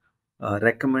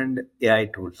recommend AI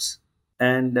tools,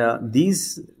 and in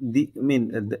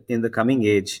the coming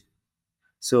age.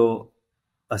 So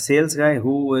a sales guy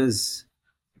who is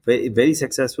very, very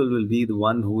successful will be the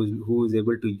one who is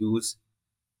able to use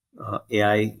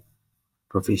AI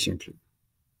proficiently.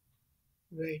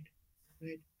 Right.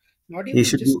 Right. Not He even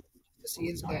should just do. the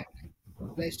sales guy.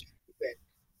 Applies to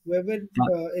everywhere. Whoever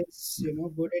is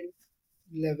good at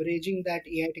leveraging that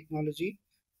AI technology,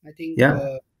 I think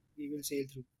Yeah, we will sail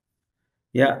through.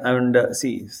 yeah, and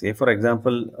see, say for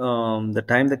example, the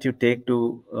time that you take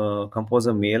to compose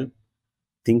a mail,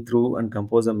 think through and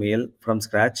compose a mail from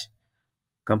scratch,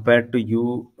 compared to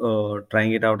you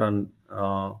trying it out on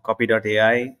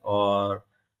copy.ai or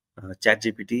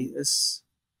ChatGPT is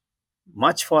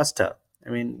much faster. I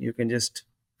mean, you can just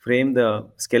frame the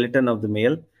skeleton of the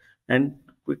mail and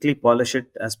quickly polish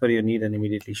it as per your need and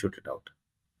immediately shoot it out.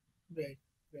 Right.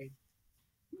 Right.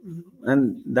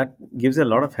 And that gives a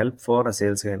lot of help for a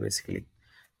sales guy basically.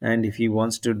 And if he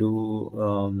wants to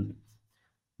do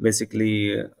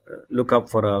basically look up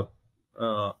for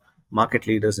market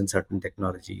leaders in certain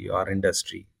technology or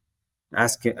industry,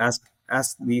 Yeah.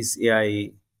 ask these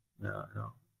AI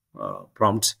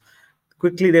prompts.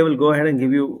 Quickly they will go ahead and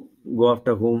give you, go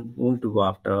after whom to go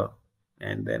after,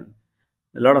 and then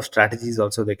a lot of strategies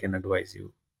also they can advise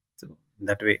you. So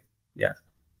that way, yeah,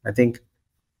 I think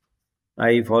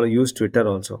I follow use Twitter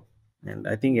also, and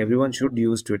I think Mhm. everyone should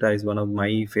use Twitter. Is one of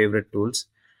my favorite tools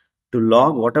to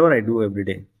log whatever I do every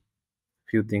day.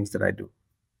 Few things that I do.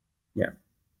 Yeah.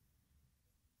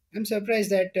 I'm surprised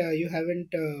that you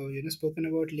haven't spoken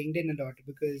about LinkedIn a lot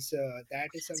because that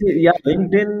is See, something yeah,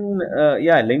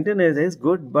 that LinkedIn is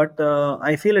good, but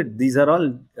I feel it. These are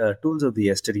all tools of the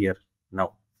yesteryear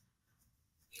now.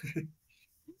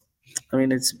 I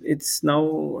mean, it's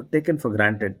now taken for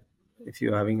granted if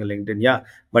you're having a LinkedIn. Yeah,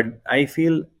 but I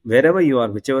feel wherever you are,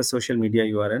 whichever social media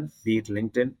you are in, be it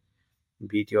LinkedIn,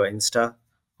 be it your Insta,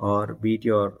 or be it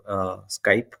your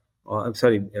Skype, or I'm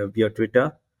sorry, your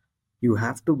Twitter, you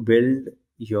have to build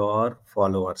your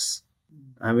followers.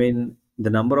 I mean, the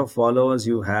number of followers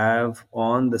you have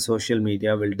on the social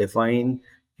media will define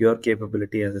your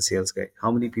capability as a sales guy.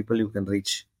 How many people you can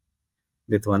reach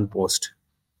with one post?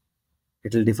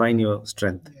 It will define your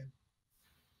strength. yeah.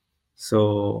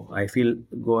 So I feel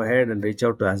go ahead and reach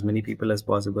out to as many people as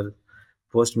possible.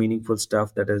 Post meaningful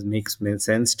stuff that makes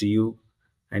sense to you,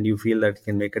 and you feel that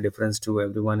can make a difference to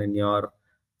everyone in your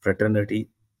fraternity.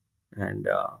 And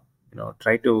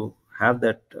try to have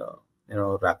that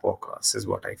rapport cross is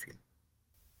what I feel.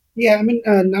 Yeah, I mean,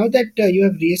 now that you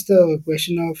have raised the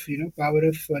question of power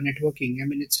of networking, I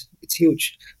mean it's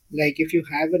huge. Like if you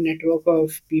have a network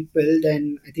of people,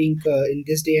 then I think in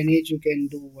this day and age you can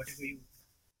do whatever you.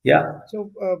 Yeah.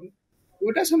 So,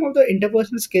 what are some of the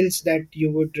interpersonal skills that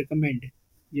you would recommend?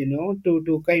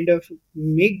 To kind of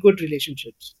make good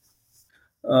relationships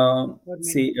or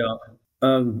See,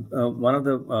 networking. one of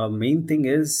the main thing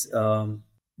is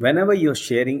whenever you're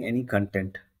sharing any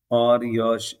content or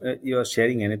you're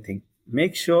sharing anything,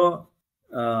 make sure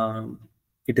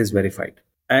it is verified,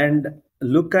 and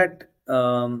look at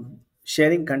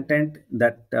sharing content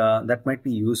that might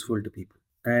be useful to people.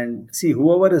 And see,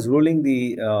 whoever is ruling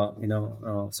the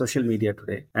social media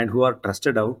today and who are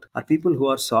trusted out are people who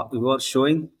are who are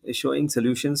showing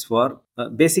solutions for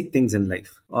basic things in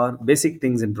life or basic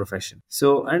things in profession.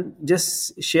 So, and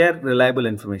just share reliable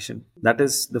information. That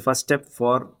is the first step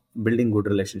for building good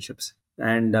relationships.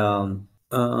 And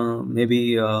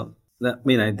maybe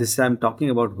this I'm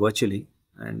talking about virtually,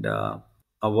 and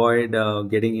avoid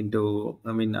getting into.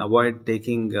 I mean, avoid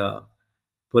taking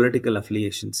political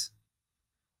affiliations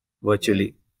Yeah,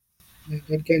 virtually.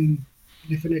 that can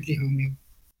definitely harm you.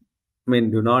 I mean,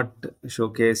 do not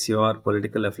showcase your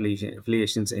political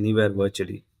affiliations anywhere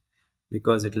virtually,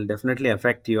 because it will definitely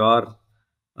affect your,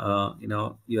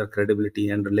 your credibility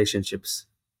and relationships.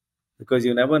 Because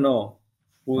you never know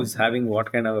who's having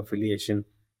what kind of affiliation,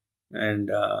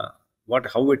 and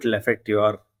what how it will affect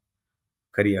your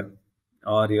career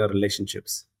or your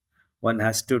relationships. One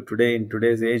has to today in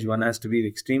today's age, one has to be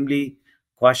extremely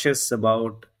cautious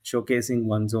about showcasing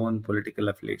one's own political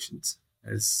affiliations.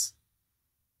 Is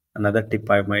another tip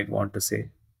I might want to say.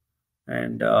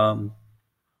 And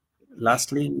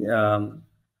lastly,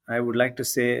 I would like to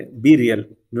say be real.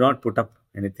 Do not put up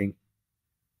anything.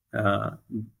 Uh,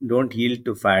 don't yield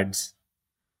to fads.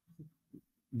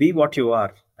 Be what you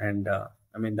are. And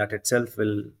I mean, that itself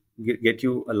will get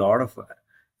you a lot of,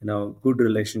 good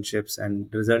relationships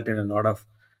and result in a lot of,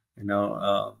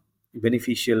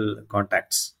 beneficial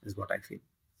contacts, is what I feel.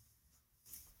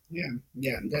 Yeah,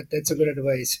 yeah, that's a good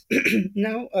advice.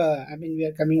 Now, I mean, we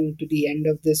are coming to the end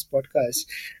of this podcast.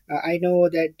 I know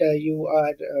that you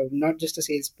are not just a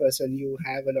salesperson. You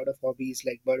have a lot of hobbies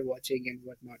like bird watching and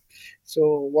whatnot.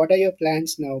 So, what are your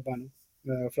plans now, Banu,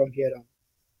 from here on?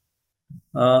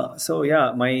 So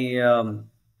yeah,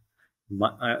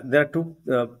 there are two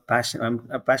passion.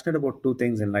 I'm passionate about two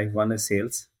things in life. One is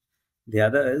sales, the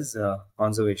other is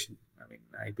conservation. I mean,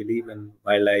 I believe in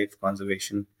wildlife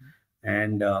conservation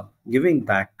and giving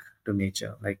back to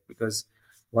nature. Like, because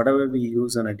whatever we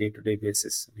use on a day-to-day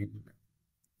basis, I mean,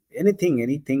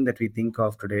 anything that we think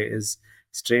of today is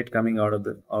straight coming out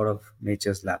of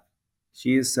nature's lab.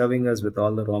 She is serving us with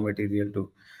all the raw material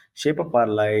to shape up our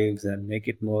lives and make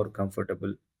it more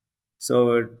comfortable.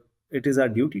 So it is our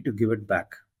duty to give it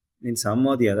back in some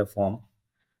or the other form.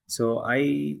 So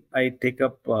I take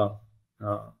up uh,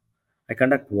 I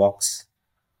conduct walks,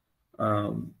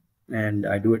 and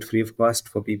I do it free of cost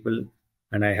for people,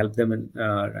 and I help them.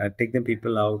 I take them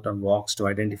people out on walks to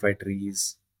identify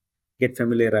trees, get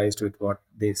familiarized with what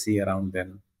they see around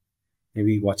them.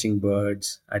 Maybe watching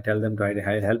birds. I tell them to.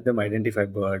 I help them identify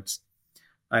birds.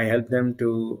 I help them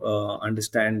to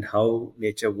understand how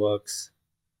nature works,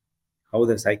 how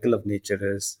the cycle of nature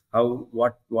is, how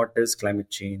what is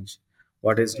climate change,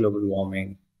 what is Right. global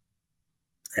warming,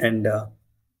 and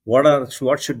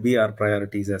what should be our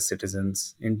priorities as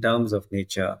citizens in terms of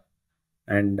nature,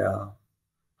 and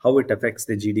how it affects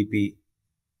the GDP,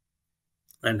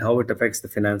 and how it affects the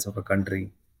finance of a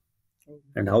country, Oh,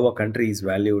 and how a country is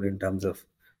valued in terms of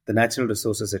the natural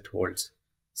resources it holds.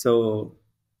 So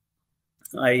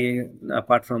I,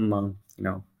 apart from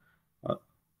uh,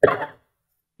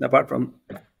 apart from,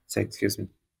 say, excuse me,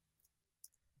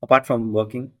 apart from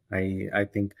working, I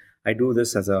think I do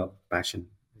this as a passion.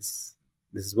 This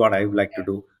is what I would like to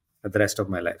do for the rest of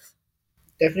my life.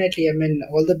 definitely. I mean,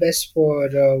 all the best for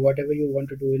whatever you want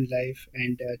to do in life,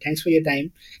 and thanks for your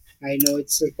time. I know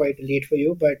it's quite late for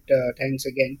you, but thanks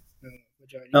again for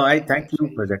No, joining. I And thank you,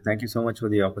 project. Thank you so much for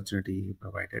the opportunity you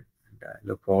provided, and I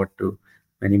look forward to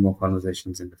many more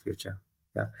conversations in the future.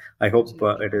 Yeah, I hope absolutely,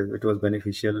 it was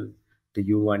beneficial to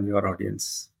you and your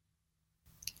audience.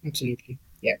 absolutely,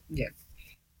 yeah, yeah.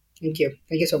 Thank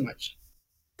you so much.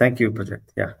 Thank you,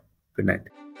 project. Yeah, good night.